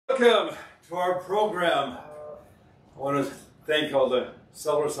Welcome to our program. I want to thank all the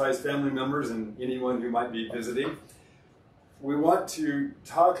Cellercise family members and anyone who might be visiting. We want to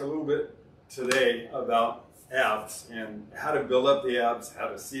talk a little bit today about abs and how to build up the abs, how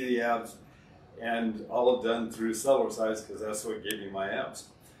to see the abs, and all done through Cellercise because that's what gave me my abs.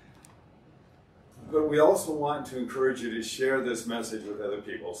 But we also want to encourage you to share this message with other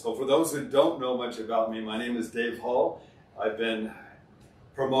people. So for those who don't know much about me, my name is Dave Hall. I've been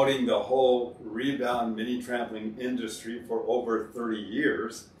promoting the whole rebound mini trampoline industry for over 30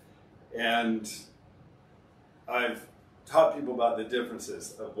 years. And I've taught people about the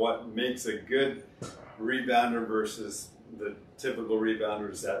differences of what makes a good rebounder versus the typical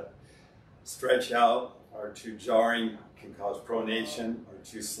rebounders that stretch out, are too jarring, can cause pronation, are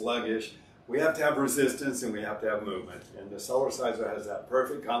too sluggish. We have to have resistance and we have to have movement. And the Cellerciser has that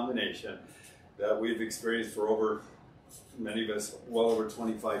perfect combination that we've experienced for over, many of us, well over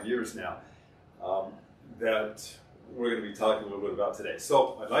 25 years now, that we're going to be talking a little bit about today.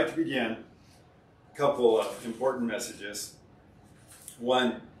 So I'd like to begin a couple of important messages.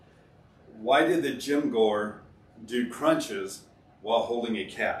 One, why did the gym goer do crunches while holding a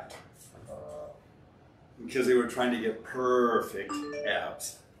cat? Because they were trying to get perfect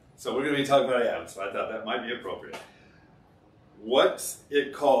abs. So we're going to be talking about abs, so I thought that might be appropriate. What's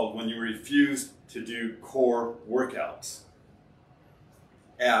it called when you refuse to do core workouts?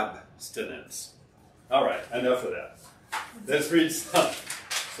 Abstinence. All right, enough of that. Let's read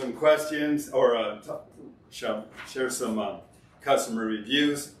some questions or share some customer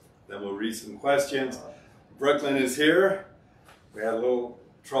reviews. Then we'll read some questions. Brooklyn is here. We had a little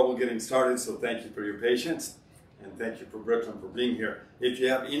trouble getting started, so thank you for your patience. And thank you for Brooklyn for being here. If you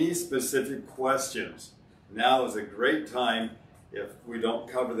have any specific questions, now is a great time. If we don't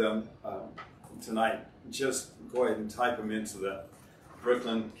cover them tonight, just go ahead and type them in so that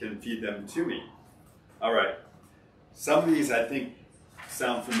Brooklyn can feed them to me. All right. Some of these I think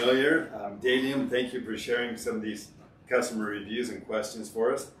sound familiar. Dalium, thank you for sharing some of these customer reviews and questions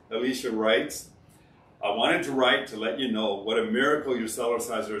for us. Alicia writes, I wanted to write to let you know what a miracle your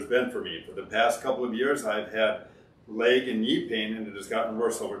Cellerciser has been for me. For the past couple of years, I've had leg and knee pain, and it has gotten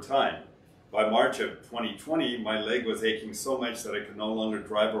worse over time. By March of 2020, my leg was aching so much that I could no longer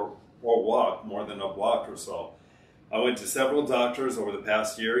drive or walk more than a block or so. I went to several doctors over the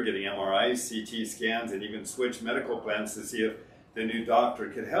past year, getting MRIs, CT scans, and even switched medical plans to see if the new doctor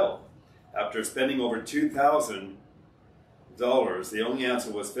could help. After spending over $2,000, the only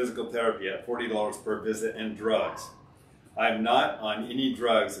answer was physical therapy at $40 per visit and drugs. I'm not on any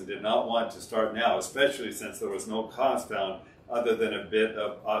drugs and did not want to start now, especially since there was no cost found other than a bit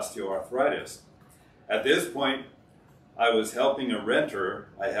of osteoarthritis. At this point, I was helping a renter.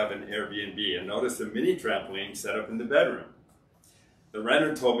 I have an Airbnb and noticed a mini trampoline set up in the bedroom. The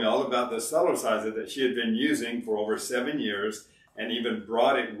renter told me all about the Cellerciser that she had been using for over 7 years and even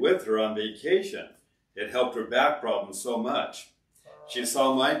brought it with her on vacation. It helped her back problems so much. She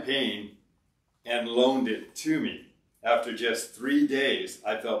saw my pain and loaned it to me. After just 3 days,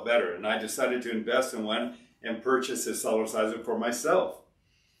 I felt better, and I decided to invest in one and purchase a Cellerciser for myself.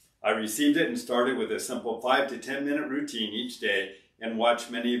 I received it and started with a simple 5 to 10 minute routine each day and watched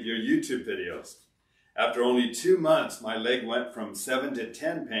many of your YouTube videos. After only 2 months, my leg went from 7 to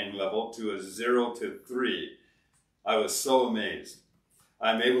 10 pain level to a 0 to 3. I was so amazed.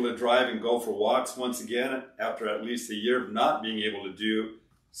 I'm able to drive and go for walks once again after at least a year of not being able to do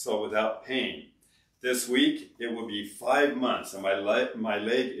so without pain. This week, it will be 5 months and my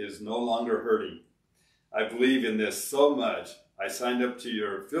leg is no longer hurting. I believe in this so much, I signed up to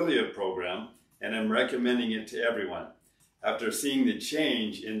your affiliate program and am recommending it to everyone. After seeing the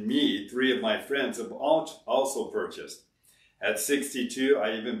change in me, 3 of my friends have also purchased. At 62,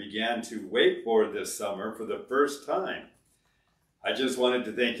 I even began to wakeboard this summer for the first time. I just wanted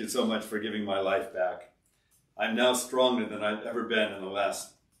to thank you so much for giving my life back. I'm now stronger than I've ever been in the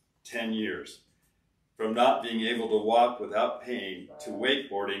last 10 years. From not being able to walk without pain to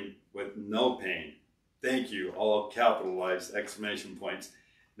wakeboarding with no pain. Thank you, all capitalized exclamation points.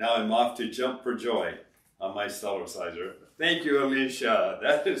 Now I'm off to jump for joy on my Cellerciser. Thank you, Alicia.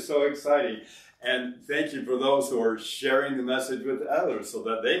 That is so exciting. And thank you for those who are sharing the message with others so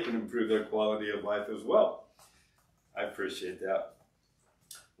that they can improve their quality of life as well. I appreciate that.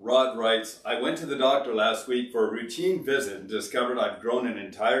 Rod writes, I went to the doctor last week for a routine visit and discovered I've grown an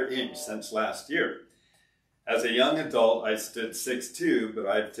entire inch since last year. As a young adult, I stood 6'2", but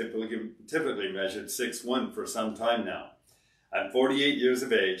I've typically measured 6'1" for some time now. I'm 48 years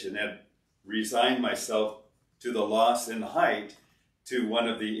of age and have resigned myself to the loss in height to one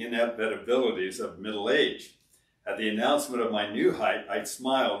of the inevitabilities of middle age. At the announcement of my new height, I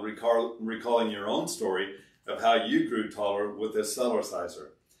smiled, recalling your own story of how you grew taller with the Cellerciser.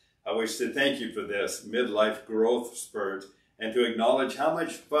 I wish to thank you for this midlife growth spurt and to acknowledge how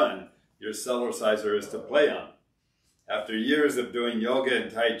much fun your Cellerciser is to play on. After years of doing yoga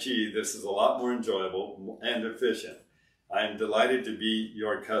and Tai Chi, this is a lot more enjoyable and efficient. I am delighted to be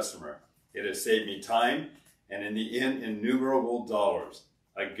your customer. It has saved me time and in the end, innumerable dollars.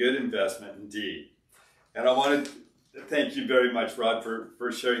 A good investment indeed. And I wanted to thank you very much, Rod,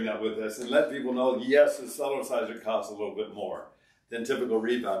 for sharing that with us and let people know, yes, the Cellerciser costs a little bit more than typical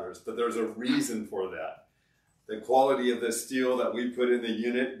rebounders, but there's a reason for that. The quality of the steel that we put in the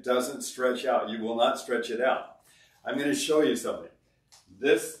unit doesn't stretch out. You will not stretch it out. I'm going to show you something.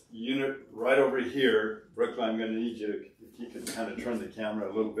 This unit right over here, Brooklyn, I'm going to need you to, if you can kind of turn the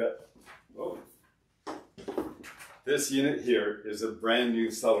camera a little bit. Whoa. This unit here is a brand new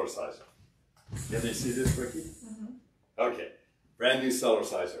Cellerciser. Can you see this, Ricky? Mm-hmm. Okay, brand new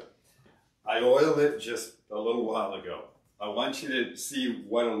Cellerciser. I oiled it just a little while ago. I want you to see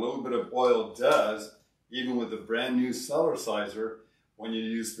what a little bit of oil does, even with the brand new Cellerciser, when you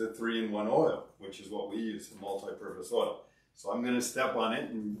use the 3-in-1 oil, which is what we use, the multi-purpose oil. So I'm going to step on it,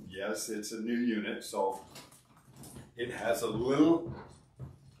 and yes, it's a new unit, so it has a little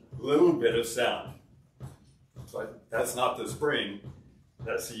bit of sound. But that's not the spring,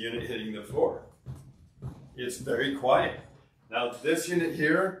 that's the unit hitting the floor. It's very quiet. Now this unit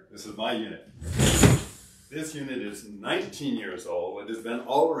here, this is my unit. This unit is 19 years old. It has been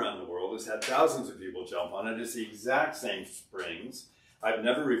all around the world. It's had thousands of people jump on it. It's the exact same springs. I've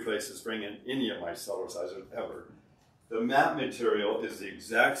never replaced a spring in any of my Cellercisers ever. The mat material is the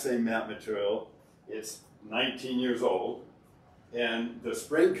exact same mat material. It's 19 years old. And the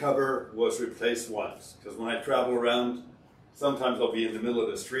spring cover was replaced once, because when I travel around, sometimes I'll be in the middle of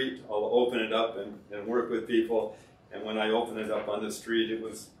the street, I'll open it up and work with people, and when I open it up on the street, it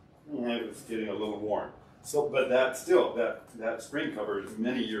was getting a little worn. So, but that spring cover is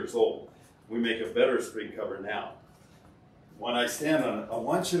many years old. We make a better spring cover now. When I stand on it, I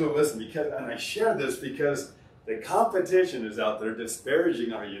want you to listen, and I share this because the competition is out there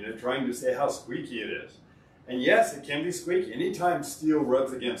disparaging our unit, trying to say how squeaky it is. And yes, it can be squeaky. Anytime steel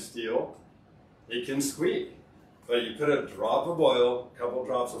rubs against steel, it can squeak. But you put a drop of oil, a couple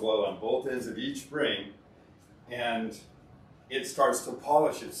drops of oil on both ends of each spring, and it starts to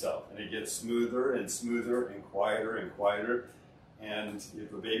polish itself. And it gets smoother and smoother and quieter and quieter. And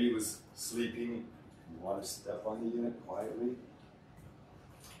if the baby was sleeping, you want to step on the unit quietly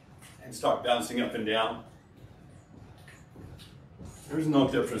and start bouncing up and down. There's no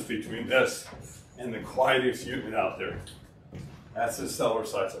difference between this and the quietest unit out there. That's the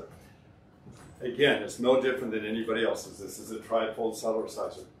Cellerciser. Again, it's no different than anybody else's. This is a trifold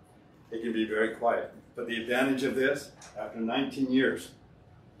Cellerciser. It can be very quiet. But the advantage of this, after 19 years,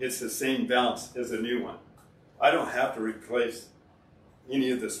 it's the same bounce as a new one. I don't have to replace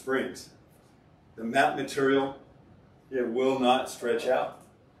any of the springs. The mat material, it will not stretch out.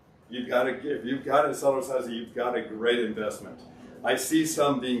 You've got to give. You've got a Cellerciser, you've got a great investment. I see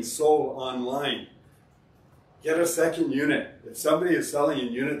some being sold online. Get a second unit. If somebody is selling a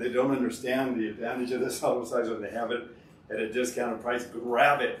unit, they don't understand the advantage of the Cellerciser and they have it at a discounted price,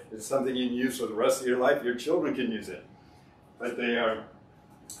 grab it. It's something you can use for the rest of your life. Your children can use it. But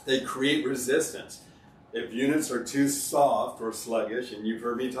they create resistance. If units are too soft or sluggish, and you've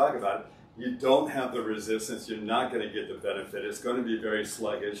heard me talk about it, you don't have the resistance, you're not going to get the benefit. It's going to be very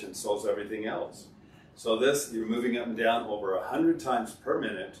sluggish, and so is everything else. So this, you're moving up and down over 100 times per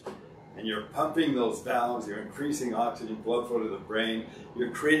minute, and you're pumping those valves, you're increasing oxygen blood flow to the brain,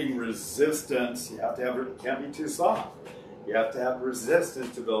 you're creating resistance. You have to have it, can't be too soft. You have to have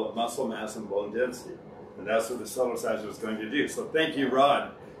resistance to build muscle mass and bone density. And that's what the Cellerciser is going to do. So thank you,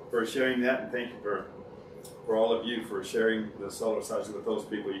 Rod, for sharing that, and thank you for all of you for sharing the Cellerciser with those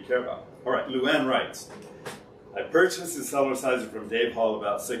people you care about. All right, Luann writes, I purchased the Cellerciser from Dave Hall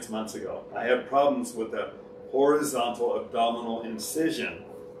about 6 months ago. I had problems with a horizontal abdominal incision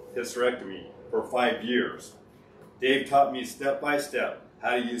hysterectomy for 5 years. Dave taught me step by step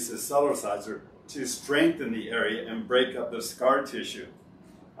how to use the Cellerciser to strengthen the area and break up the scar tissue.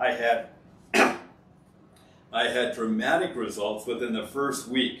 I had dramatic results within the first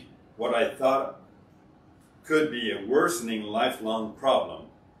week. What I thought could be a worsening lifelong problem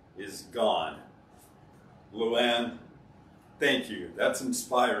is gone. Luann, thank you. That's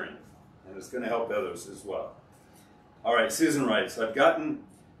inspiring, and it's going to help others as well. All right, Susan writes, I've gotten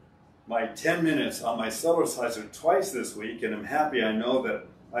my 10 minutes on my Cellerciser twice this week, and I'm happy. I know that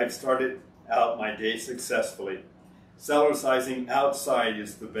I've started out my day successfully. Cellercising outside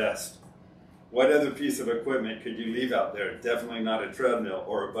is the best. What other piece of equipment could you leave out there? Definitely not a treadmill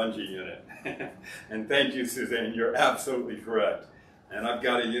or a bungee unit. And thank you, Suzanne, you're absolutely correct. And I've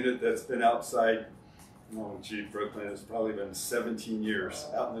got a unit that's been outside, oh gee, Brooklyn, it's probably been 17 years.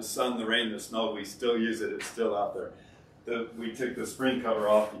 Out in the sun, the rain, the snow, we still use it, it's still out there. We took the spring cover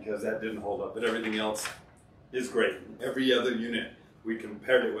off because that didn't hold up, but everything else is great. Every other unit we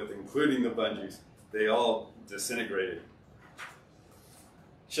compared it with, including the bungees, they all disintegrated.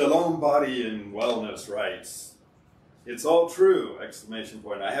 Shalom Body and Wellness writes, "It's all true!" Exclamation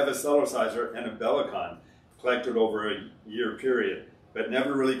point. I have a Cellerciser and a Bellicon collected over a year period, but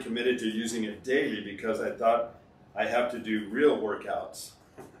never really committed to using it daily because I thought I have to do real workouts.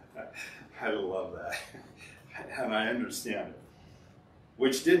 I love that. And I understand it.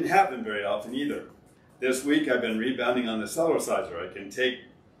 Which didn't happen very often either. This week I've been rebounding on the Cellerciser. I can take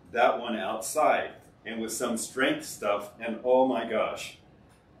that one outside and with some strength stuff, and oh my gosh,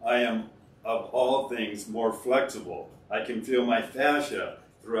 I am of all things more flexible. I can feel my fascia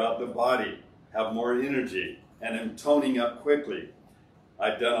throughout the body, have more energy, and am toning up quickly.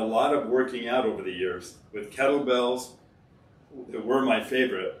 I've done a lot of working out over the years with kettlebells that were my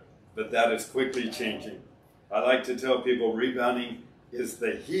favorite, but that is quickly changing. I like to tell people rebounding is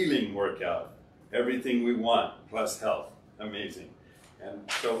the healing workout. Everything we want plus health. Amazing. And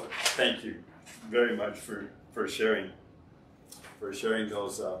so thank you very much for sharing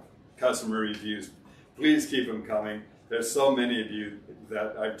those customer reviews. Please keep them coming. There's so many of you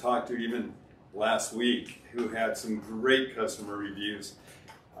that I've talked to even last week who had some great customer reviews.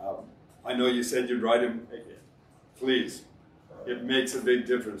 I know you said you'd write them. Please. It makes a big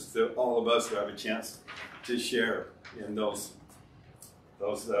difference to all of us who have a chance to share in those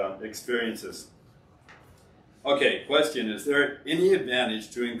experiences. Okay, question, is there any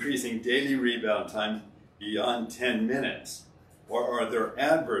advantage to increasing daily rebound time beyond 10 minutes? Or are there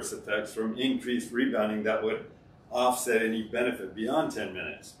adverse effects from increased rebounding that would offset any benefit beyond 10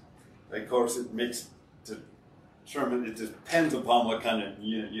 minutes? Of course, it depends upon what kind of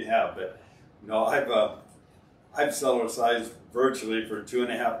unit you have, but you know, I've Cellercised virtually for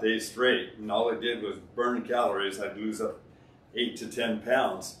 2.5 days straight, and all it did was burn calories. I'd lose up 8 to 10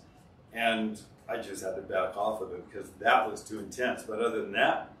 pounds, and I just had to back off of it because that was too intense. But other than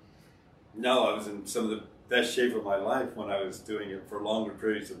that, no, I was in some of the best shape of my life when I was doing it for longer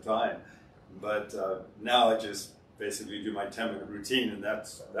periods of time. But now I just basically do my 10-minute routine, and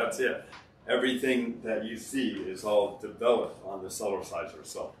that's it. Everything that you see is all developed on the Cellerciser,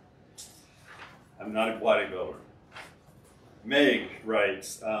 so I'm not a bodybuilder. Meg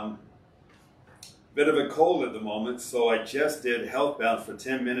writes, bit of a cold at the moment, so I just did health bounce for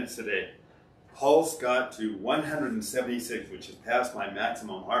 10 minutes today. Pulse got to 176, which is past my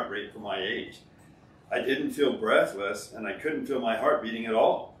maximum heart rate for my age. I didn't feel breathless, and I couldn't feel my heart beating at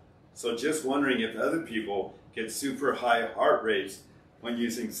all. So just wondering if other people get super high heart rates when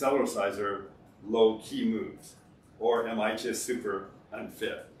using Cellerciser low-key moves, or am I just super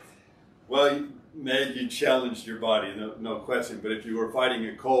unfit? Well, Meg, you challenged your body, no question, but if you were fighting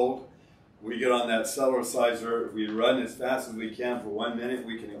a cold, we get on that Cellerciser, we run as fast as we can for 1 minute,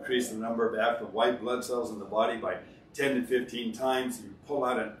 we can increase the number of active white blood cells in the body by 10 to 15 times. You pull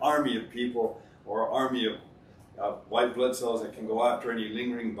out an army of people, or an army of white blood cells that can go after any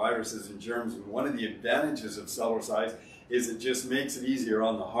lingering viruses and germs. And one of the advantages of Cellercise is it just makes it easier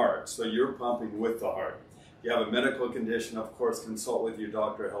on the heart. So you're pumping with the heart. If you have a medical condition, of course, consult with your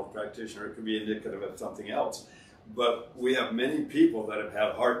doctor or health practitioner. It could be indicative of something else. But we have many people that have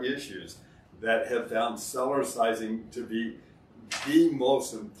had heart issues that have found Cellercising to be the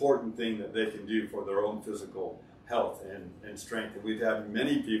most important thing that they can do for their own physical health and strength. And we've had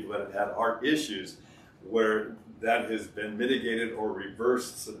many people that have had heart issues where that has been mitigated or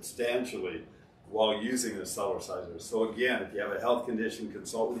reversed substantially while using the Cellerciser. So again, if you have a health condition,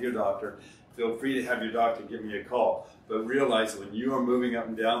 consult with your doctor. Feel free to have your doctor give me a call. But realize when you are moving up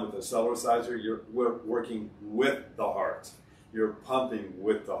and down with the Cellerciser, you're working with the heart. You're pumping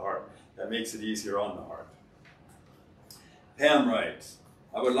with the heart. That makes it easier on the heart. Pam writes,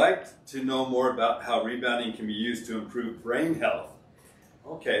 I would like to know more about how rebounding can be used to improve brain health.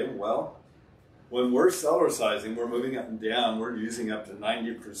 Okay, well, when we're Cellercising, we're moving up and down, we're using up to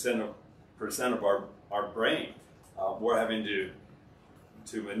 90% of our brain. We're having to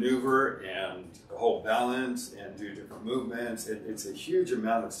maneuver and hold balance and do different movements. It's a huge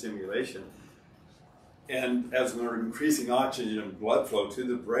amount of stimulation. And as we're increasing oxygen and blood flow to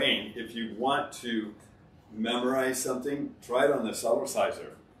the brain, if you want to memorize something, try it on the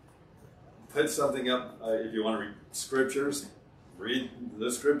Cellerciser. Put something up, if you want to read scriptures, read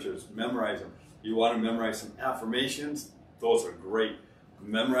the scriptures, memorize them. You want to memorize some affirmations, those are great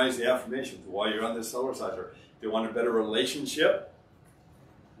memorize the affirmations while you're on the Cellerciser. If you want a better relationship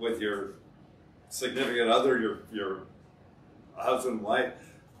with your significant other, your husband, wife,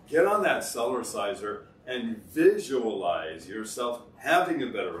 get on that Cellerciser and visualize yourself having a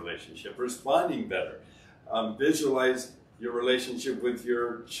better relationship, responding better. Visualize your relationship with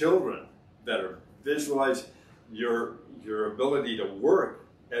your children better. Visualize your ability to work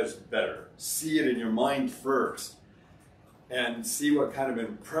as better. See it in your mind first and see what kind of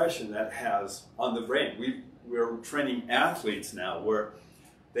impression that has on the brain. We're training athletes now where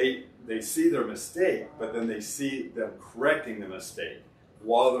they see their mistake, but then they see them correcting the mistake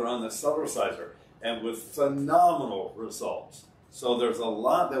while they're on the Cellerciser, and with phenomenal results. So there's a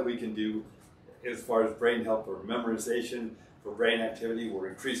lot that we can do as far as brain health for memorization, for brain activity. We're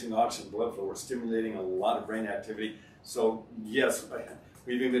increasing oxygen blood flow. We're stimulating a lot of brain activity. So yes,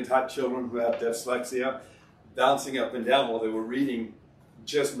 we've even taught children who have dyslexia bouncing up and down while they were reading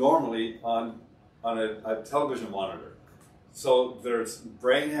just normally on a television monitor. So there's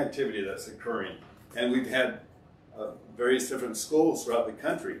brain activity that's occurring. And we've had various different schools throughout the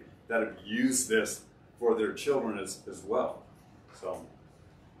country that have used this for their children as well. So,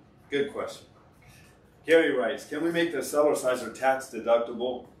 good question. Gary writes, can we make the Cellerciser tax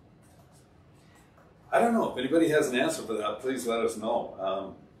deductible? I don't know. If anybody has an answer for that, please let us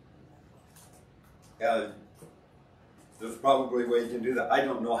know. There's probably a way you can do that. I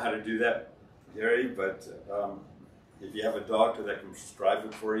don't know how to do that, Gary, but if you have a doctor that can prescribe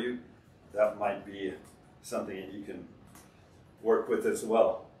it for you, that might be something that you can work with as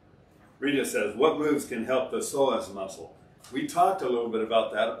well. Rita says, what moves can help the psoas muscle? We talked a little bit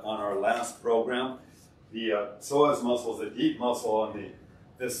about that on our last program. The psoas muscle is a deep muscle on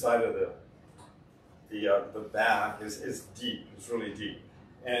this side of the back is deep. It's really deep.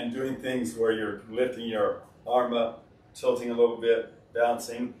 And doing things where you're lifting your arm up, tilting a little bit,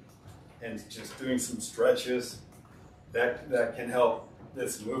 bouncing, and just doing some stretches, that can help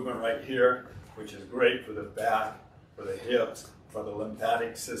this movement right here, which is great for the back, for the hips, for the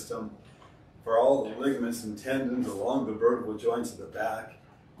lymphatic system, for all the ligaments and tendons along the vertebral joints of the back.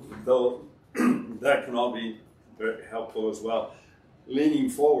 Though that can all be very helpful as well. Leaning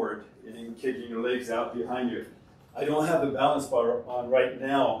forward and kicking your legs out behind you. I don't have the balance bar on right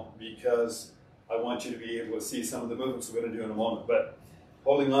now because I want you to be able to see some of the movements we're going to do in a moment. But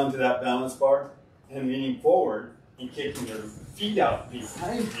holding on to that balance bar and leaning forward and kicking your feet out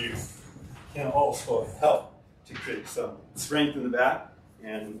behind you can also help to create some strength in the back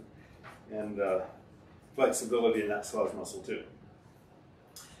and flexibility in that psoas muscle too.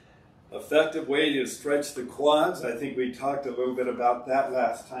 Effective way to stretch the quads. I think we talked a little bit about that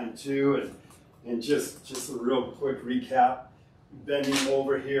last time too, and just a real quick recap. Bending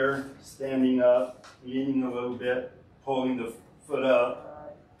over here, standing up, leaning a little bit, pulling the foot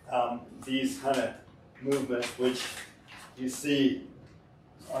up. These kind of movements, which you see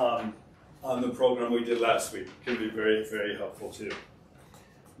on the program we did last week, can be very, very helpful too.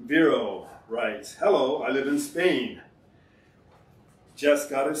 Vero writes, hello, I live in Spain. Just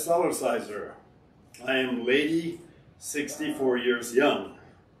got a Cellerciser. I am lady, 64 years young.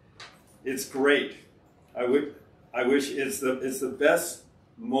 It's great. I wish it's the best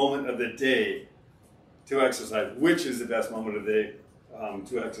moment of the day to exercise. Which is the best moment of the day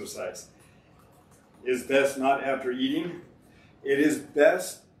to exercise? Is best not after eating? It is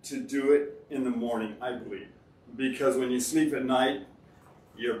best to do it in the morning, I believe, because when you sleep at night,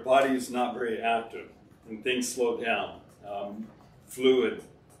 your body is not very active and things slow down. Fluid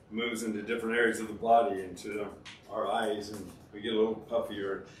moves into different areas of the body, into our eyes, and we get a little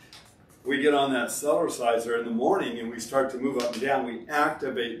puffier. We get on that Cellerciser in the morning and we start to move up and down. We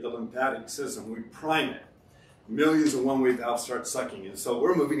activate the lymphatic system. We prime it. Millions of one-way valves start sucking. And so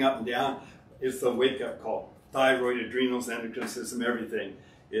we're moving up and down. It's the wake-up call. Thyroid, adrenals, endocrine system, everything.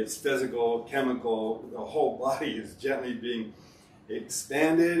 It's physical, chemical. The whole body is gently being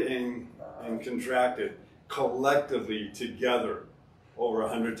expanded and contracted collectively together over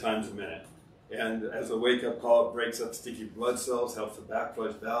 100 times a minute. And as a wake-up call, it breaks up sticky blood cells, helps the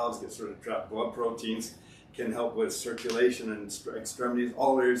backflush valves, gets rid of trapped blood proteins, can help with circulation and extremities,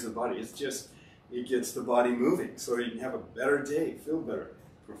 all areas of the body. It's just, it gets the body moving so you can have a better day, feel better,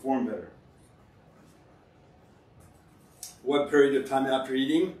 perform better. What period of time after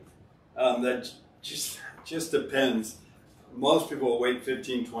eating? That just depends. Most people will wait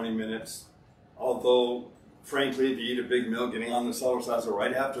 15, 20 minutes, although frankly, if you eat a big meal, getting on the Cellerciser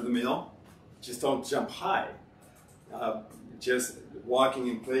right after the meal, just don't jump high. Just walking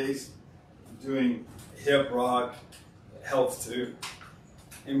in place, doing hip rock helps to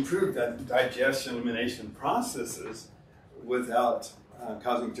improve that digestion elimination processes without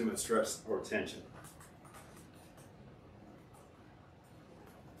causing too much stress or tension.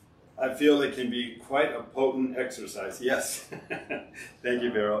 I feel it can be quite a potent exercise. Yes. Thank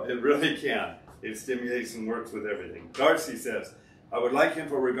you, Beryl. It really can. It stimulates and works with everything. Darcy says, I would like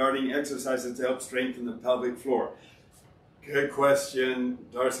info regarding exercises to help strengthen the pelvic floor. Good question,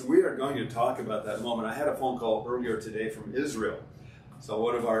 Darcy. We are going to talk about that in a moment. I had a phone call earlier today from Israel. So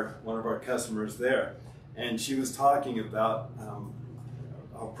one of our customers there, and she was talking about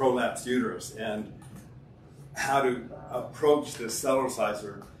a prolapsed uterus and how to approach the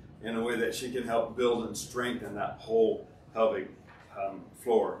Cellerciser in a way that she can help build and strengthen that whole pelvic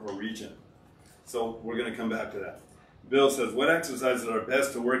floor or region. So we're going to come back to that. Bill says, what exercises are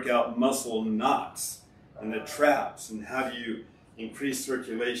best to work out muscle knots and the traps, and how do you increase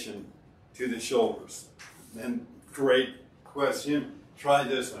circulation to the shoulders? And great question. Try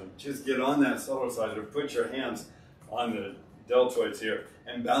this one. Just get on that Cellerciser, put your hands on the deltoids here,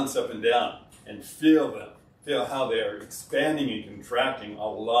 and bounce up and down, and feel them. Feel how they are expanding and contracting a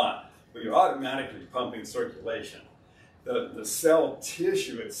lot, but you're automatically pumping circulation. The cell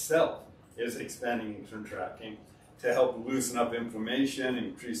tissue itself is expanding and contracting to help loosen up inflammation,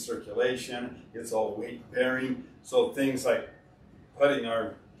 increase circulation. It's all weight bearing. So things like putting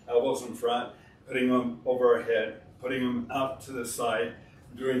our elbows in front, putting them over our head, putting them out to the side,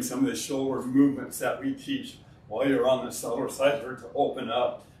 doing some of the shoulder movements that we teach while you're on the Cellerciser to open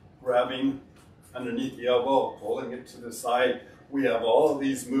up, grabbing underneath the elbow, pulling it to the side. We have all of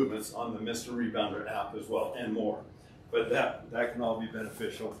these movements on the Mr. Rebounder app as well, and more. But that can all be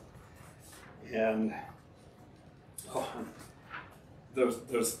beneficial. And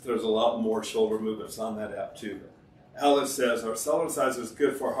there's a lot more shoulder movements on that app too. Alice says, our Cellerciser is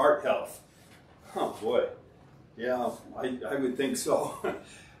good for heart health. Oh boy, yeah, I would think so.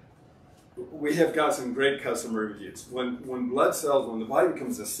 We have got some great customer reviews. When the body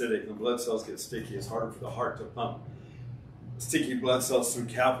becomes acidic and blood cells get sticky, it's harder for the heart to pump sticky blood cells through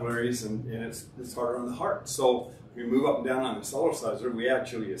capillaries, and it's harder on the heart. So we move up and down on the Cellerciser, we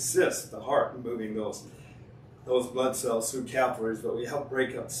actually assist the heart in moving those blood cells through capillaries, but we help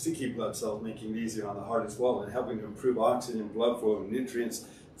break up sticky blood cells, making it easier on the heart as well, and helping to improve oxygen, blood flow, and nutrients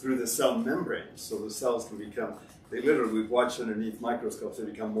through the cell membrane. So the cells can become, we've watched underneath microscopes, they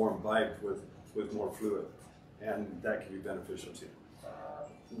become more imbibed with more fluid, and that can be beneficial too.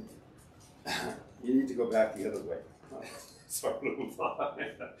 You need to go back the other way. Sorry, little thought.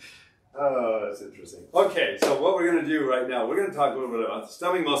 Oh, that's interesting. Okay, so what we're going to do right now, we're going to talk a little bit about the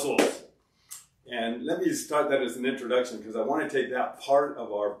stomach muscles. And let me start that as an introduction, because I want to take that part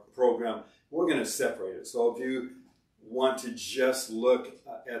of our program, we're going to separate it. So if you want to just look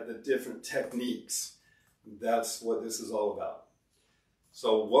at the different techniques, that's what this is all about.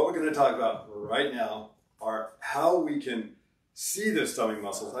 So what we're going to talk about right now are how we can see the stomach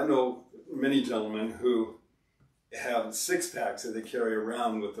muscles. I know many gentlemen who have six-packs that they carry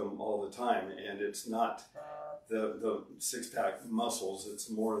around with them all the time, and it's not the six-pack muscles, it's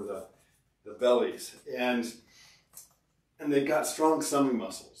more the bellies. And they've got strong stomach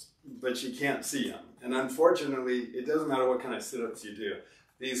muscles, but you can't see them. And unfortunately, it doesn't matter what kind of sit-ups you do.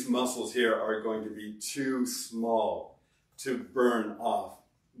 These muscles here are going to be too small to burn off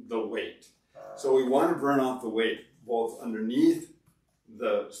the weight. So we want to burn off the weight both underneath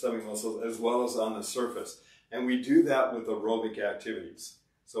the stomach muscles as well as on the surface. And we do that with aerobic activities.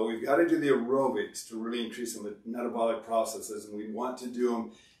 So we've got to do the aerobics to really increase the metabolic processes, and we want to do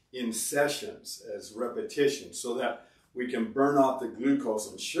them in sessions as repetitions so that we can burn off the glucose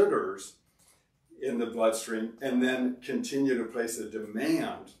and sugars in the bloodstream and then continue to place a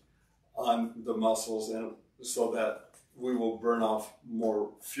demand on the muscles, and so that we will burn off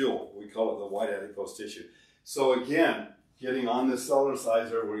more fuel. We call it the white adipose tissue. So again, getting on the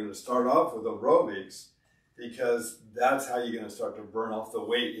Cellerciser, we're going to start off with aerobics, because that's how you're going to start to burn off the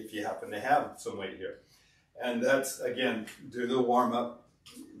weight if you happen to have some weight here. And that's, again, do the warm-up,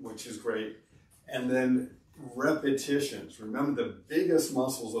 which is great, and then repetitions. Remember, the biggest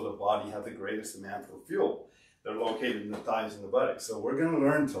muscles of the body have the greatest demand for fuel. They're located in the thighs and the buttocks. So we're going to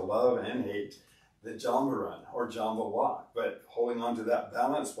learn to love and hate the Jamba run or Jamba walk, but holding on to that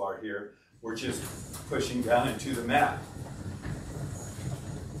balance bar here, we're just pushing down into the mat.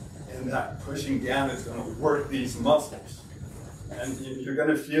 And that pushing down is going to work these muscles, and you're going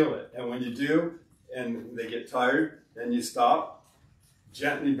to feel it. And when you do, and they get tired, then you stop,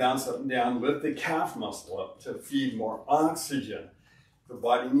 gently bounce up and down, lift the calf muscle up to feed more oxygen. The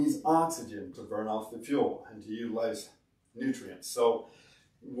body needs oxygen to burn off the fuel and to utilize nutrients. So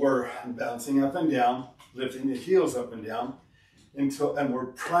we're bouncing up and down, lifting the heels up and down, and we're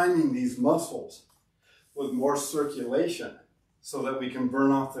priming these muscles with more circulation so that we can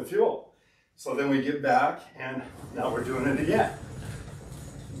burn off the fuel. So then we get back and now we're doing it again.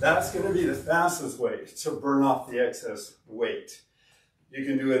 That's going to be the fastest way to burn off the excess weight. You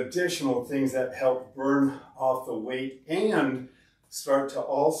can do additional things that help burn off the weight and start to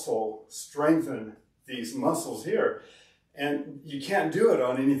also strengthen these muscles here. And you can't do it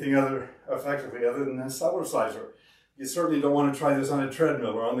on anything effectively other than a Cellerciser. You certainly don't want to try this on a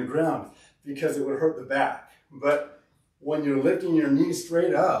treadmill or on the ground because it would hurt the back. But when you're lifting your knee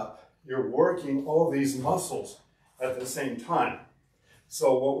straight up, you're working all these muscles at the same time.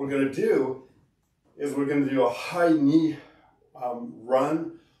 So what we're going to do is we're going to do a high knee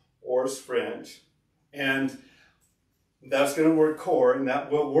run or sprint, and that's going to work core, and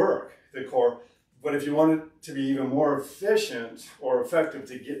that will work the core. But if you want it to be even more efficient or effective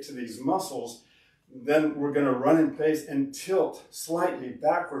to get to these muscles, then we're going to run in place and tilt slightly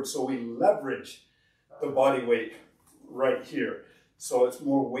backwards so we leverage the body weight right here. So it's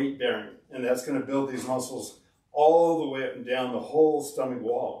more weight bearing, and that's going to build these muscles all the way up and down the whole stomach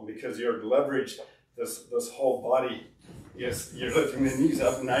wall, because you're leveraged this whole body. Yes, you're lifting the knees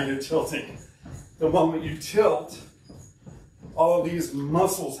up and now you're tilting. The moment you tilt, all of these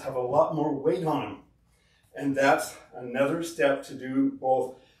muscles have a lot more weight on them. And that's another step to do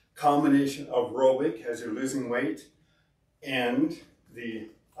both combination of aerobic as you're losing weight and the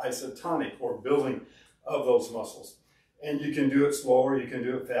isotonic or building of those muscles. And you can do it slower, you can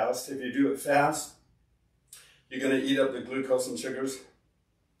do it fast. If you do it fast, you're going to eat up the glucose and sugars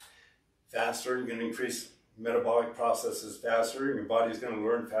faster. You're going to increase metabolic processes faster, and your body's going to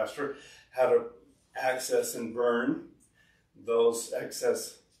learn faster how to access and burn those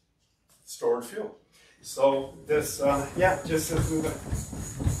excess stored fuel. So this, just as movement.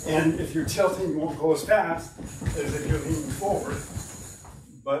 And if you're tilting, you won't go as fast as if you're leaning forward.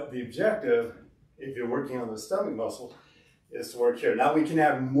 But the objective, if you're working on the stomach muscle, is to work here. Now we can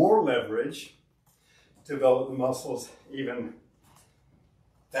add more leverage to develop the muscles even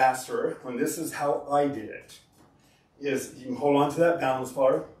faster. And this is how I did it. Is you can hold on to that balance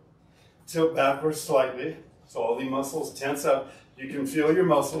bar, tilt backwards slightly, so all the muscles tense up. You can feel your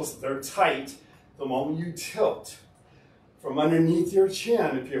muscles, they're tight the moment you tilt. From underneath your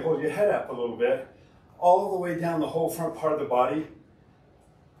chin, if you hold your head up a little bit, all the way down the whole front part of the body,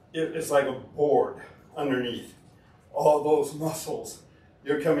 it's like a board underneath. All those muscles,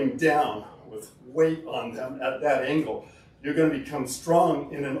 you're coming down with weight on them at that angle. You're going to become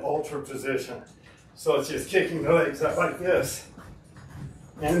strong in an altar position. So it's just kicking the legs up like this.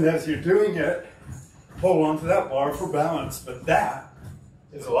 And as you're doing it, hold on to that bar for balance. But that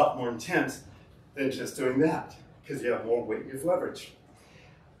is a lot more intense than just doing that, because you have more weight you've leveraged.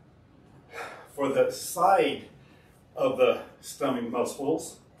 For the side of the stomach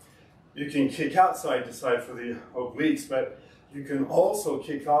muscles, you can kick out side to side for the obliques, but you can also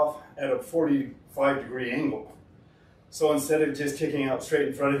kick off at a 45-degree angle. So instead of just kicking out straight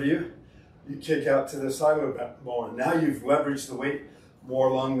in front of you, you kick out to the side of the bone. Now you've leveraged the weight more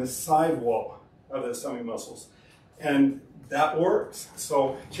along the side wall of the stomach muscles. And that works.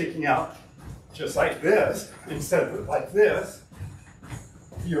 So kicking out just like this, instead of like this,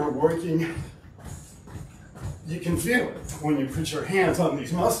 you're working, you can feel it when you put your hands on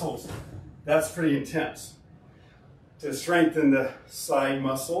these muscles. That's pretty intense. To strengthen the side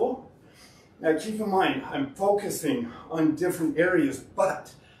muscle, now keep in mind, I'm focusing on different areas,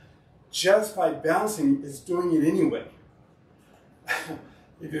 but just by bouncing, it's doing it anyway.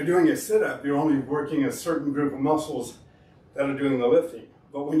 If you're doing a sit-up, you're only working a certain group of muscles that are doing the lifting.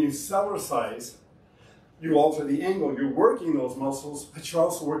 But when you Cellercise, you alter the angle. You're working those muscles, but you're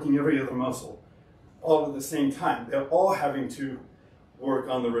also working every other muscle all at the same time. They're all having to work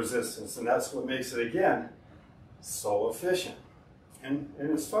on the resistance, and that's what makes it, again, so efficient. And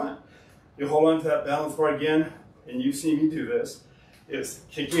it's fun. You hold on to that balance bar again, and you see me do this. It's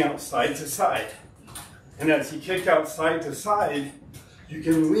kicking out side to side. And as you kick out side to side, you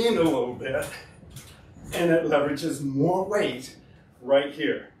can lean a little bit, and it leverages more weight right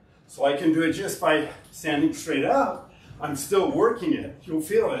here. So I can do it just by standing straight up. I'm still working it. You'll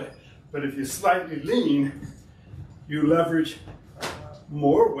feel it. But if you slightly lean, you leverage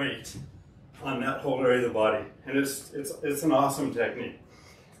more weight on that whole area of the body. And it's an awesome technique.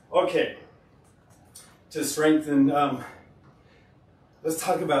 Okay, to strengthen, let's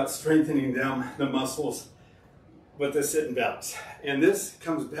talk about strengthening the muscles with the sit and bounce. And this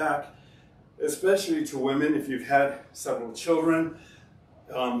comes back especially to women if you've had several children,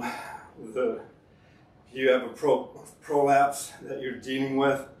 if you have a prolapse that you're dealing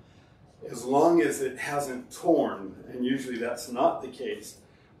with, as long as it hasn't torn, and usually that's not the case,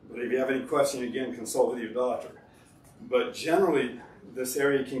 but if you have any question, again, consult with your doctor. but generally this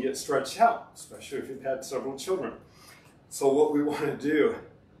area can get stretched out, especially if you've had several children. So what we want to do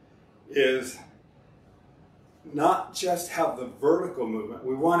is not just have the vertical movement.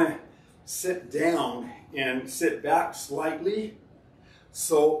 We want to sit down and sit back slightly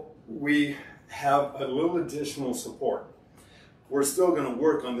so we have a little additional support. We're still going to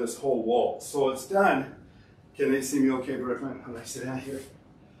work on this whole wall. So it's done. Can they see me okay, Brooklyn, when I sit down here?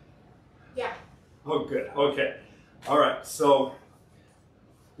 Yeah. Oh, good. Okay. All right. So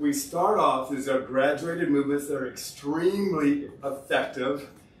we start off, these are graduated movements that are extremely effective.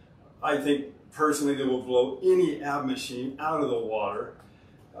 I think personally they will blow any ab machine out of the water,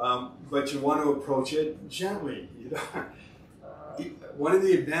 but you want to approach it gently. You know? One of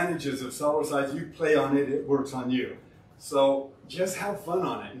the advantages of Cellercise, you play on it, it works on you. So just have fun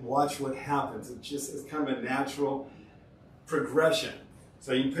on it and watch what happens. It's kind of a natural progression.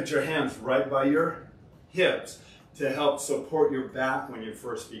 So you can put your hands right by your hips to help support your back when you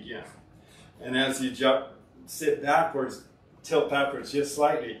first begin. And as you sit backwards, tilt backwards just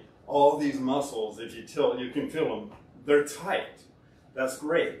slightly, all these muscles, if you tilt, you can feel them. They're tight. That's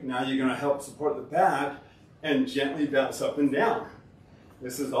great. Now you're going to help support the back and gently bounce up and down.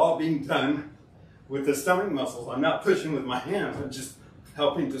 This is all being done with the stomach muscles. I'm not pushing with my hands. I'm just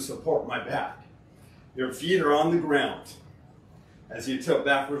helping to support my back. Your feet are on the ground. As you tilt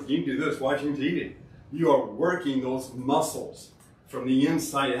backwards, you can do this watching TV. You are working those muscles from the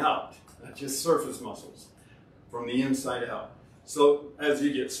inside out, not just surface muscles, from the inside out. So as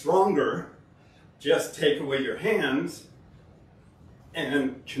you get stronger, just take away your hands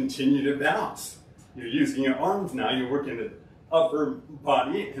and continue to bounce. You're using your arms now. You're working the upper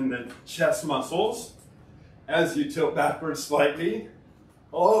body and the chest muscles. As you tilt backwards slightly,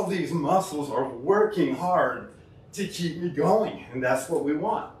 all these muscles are working hard to keep me going, and that's what we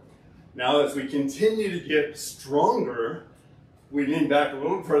want. Now as we continue to get stronger, we lean back a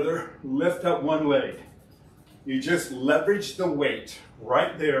little further, lift up one leg. You just leverage the weight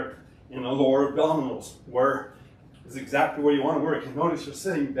right there in the lower abdominals, where is exactly where you want to work. And notice you're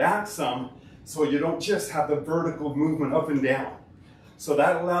sitting back some, so you don't just have the vertical movement up and down. So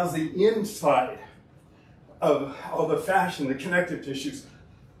that allows the inside of all the fascia, the connective tissues,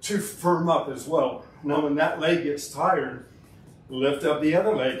 to firm up as well. Now when that leg gets tired, lift up the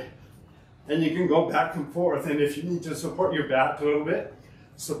other leg. And you can go back and forth, and if you need to support your back a little bit,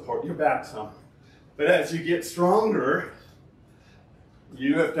 support your back some. But as you get stronger,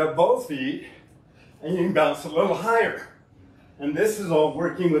 you lift up both feet, and you can bounce a little higher. And this is all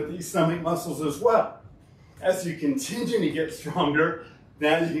working with these stomach muscles as well. As you continue to get stronger,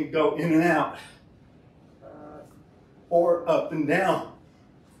 now you can go in and out, or up and down.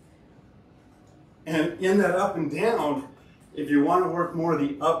 And in that up and down, if you want to work more of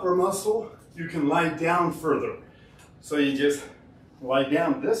the upper muscle, you can lie down further. So you just lie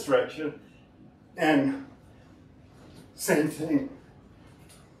down this direction, and same thing.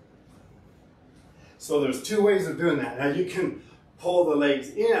 So there's two ways of doing that. Now you can pull the legs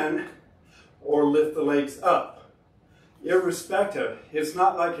in or lift the legs up. Irrespective, it's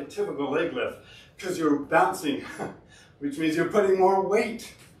not like a typical leg lift because you're bouncing, which means you're putting more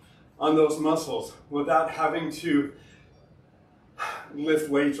weight on those muscles without having to lift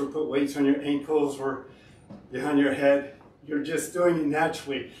weights or put weights on your ankles or behind your head. You're just doing it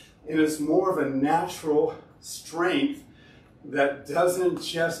naturally. And it's more of a natural strength that doesn't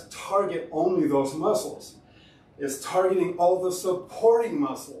just target only those muscles. It's targeting all the supporting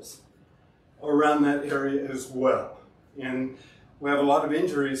muscles around that area as well. And we have a lot of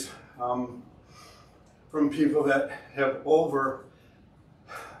injuries from people that have over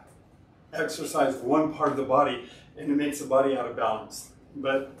exercised one part of the body, and it makes the body out of balance.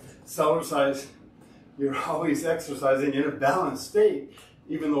 But Cellercise, you're always exercising in a balanced state.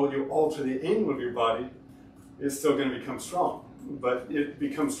 Even though you alter the angle of your body, it's still going to become strong. But it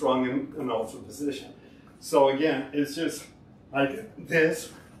becomes strong in an altered position. So again, it's just like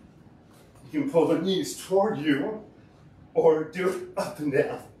this. You can pull the knees toward you, or do it up and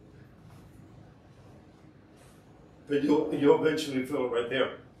down. But you'll eventually feel it right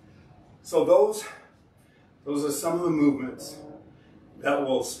there. So those are some of the movements that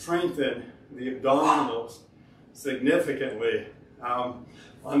will strengthen the abdominals significantly on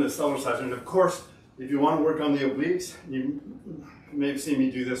the Cellerciser. And of course, if you want to work on the obliques, you may have seen me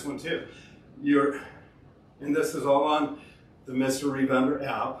do this one too. And this is all on the Mr. Rebounder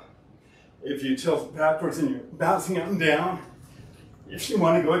app. If you tilt backwards and you're bouncing up and down, if you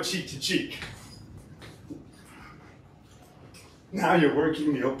want to go cheek to cheek. Now you're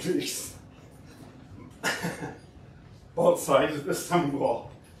working the obliques. Both sides of the stomach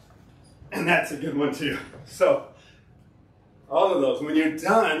wall. And that's a good one too. So All of those. When you're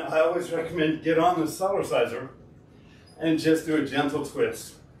done, I always recommend get on the Cellerciser and just do a gentle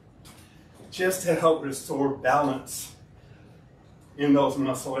twist, just to help restore balance in those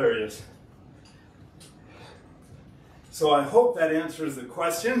muscle areas. So I hope that answers the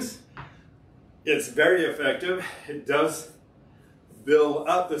questions. It's very effective. It does build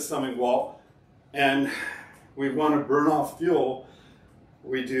up the stomach wall, and we want to burn off fuel.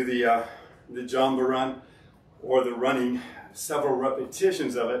 We do the Jamba run or the running, several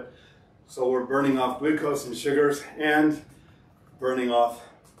repetitions of it. So we're burning off glucose and sugars and burning off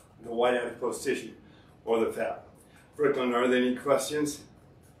the white adipose tissue or the fat. Brooklyn, are there any questions?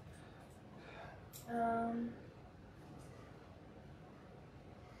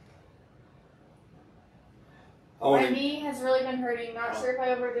 My knee has really been hurting. Not sure if I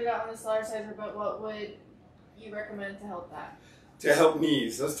overdid it on the Cellerciser, but what would you recommend to help that? To help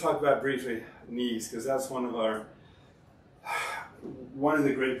knees, let's talk about briefly knees, because that's one of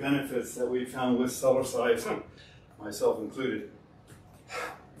the great benefits that we found with Cellercise, myself included.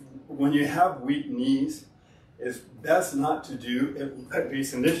 When you have weak knees, it's best not to do, at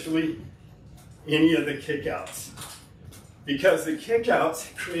least initially, any of the kickouts, because the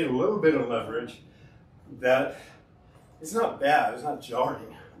kickouts create a little bit of leverage that it's not bad, it's not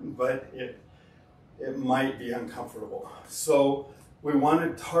jarring, but it might be uncomfortable. So we want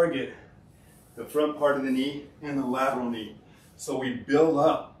to target the front part of the knee and the lateral knee. So we build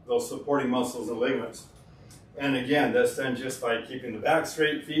up those supporting muscles and ligaments. And again, that's done just by keeping the back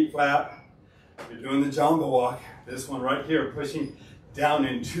straight, feet flat. You're doing the Jamba walk, this one right here, pushing down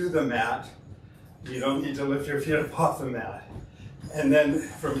into the mat. You don't need to lift your feet up off the mat. And then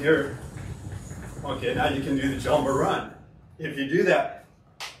from here, okay, now you can do the Jamba run. If you do that,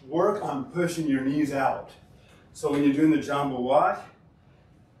 work on pushing your knees out. So when you're doing the Jamba walk,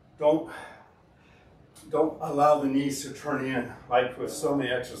 don't allow the knees to turn in, like with so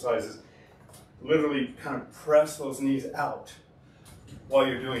many exercises. Literally kind of press those knees out while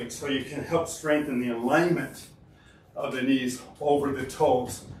you're doing it, so you can help strengthen the alignment of the knees over the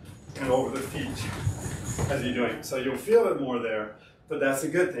toes and over the feet as you're doing it. So you'll feel it more there, but that's a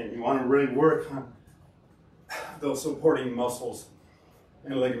good thing. You want to really work on those supporting muscles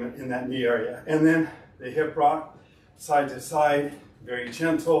and ligament in that knee area. And then the hip rock, side to side, very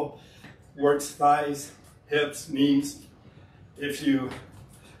gentle, works thighs, hips, knees. As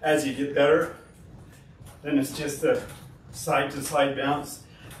you get better, then it's just a side to side bounce.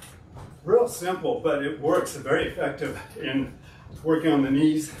 Real simple, but it works very effective in working on the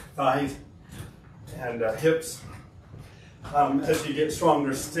knees, thighs, and hips. As you get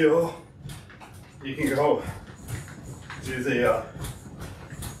stronger still, you can go do the,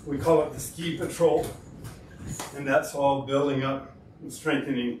 we call it the ski patrol, and that's all building up and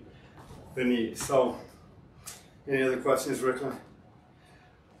strengthening the knees. So, any other questions, Ricklin?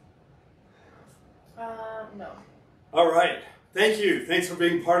 No. All right. Thank you. Thanks for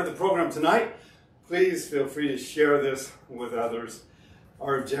being part of the program tonight. Please feel free to share this with others.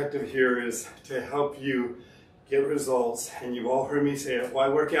 Our objective here is to help you get results. And you've all heard me say it. Why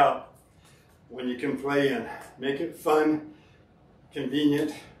work out when you can play in? Make it fun,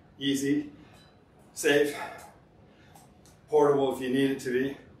 convenient, easy, safe, portable if you need it to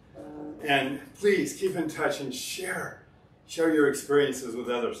be. And please keep in touch and share your experiences with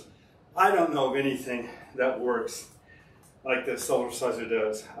others. I don't know of anything that works like this Cellerciser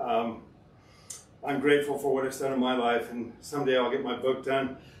does. I'm grateful for what it's done in my life, and someday I'll get my book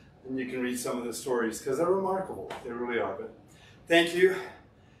done and you can read some of the stories because they're remarkable. They really are. But thank you.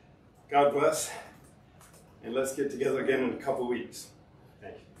 God bless. And let's get together again in a couple weeks.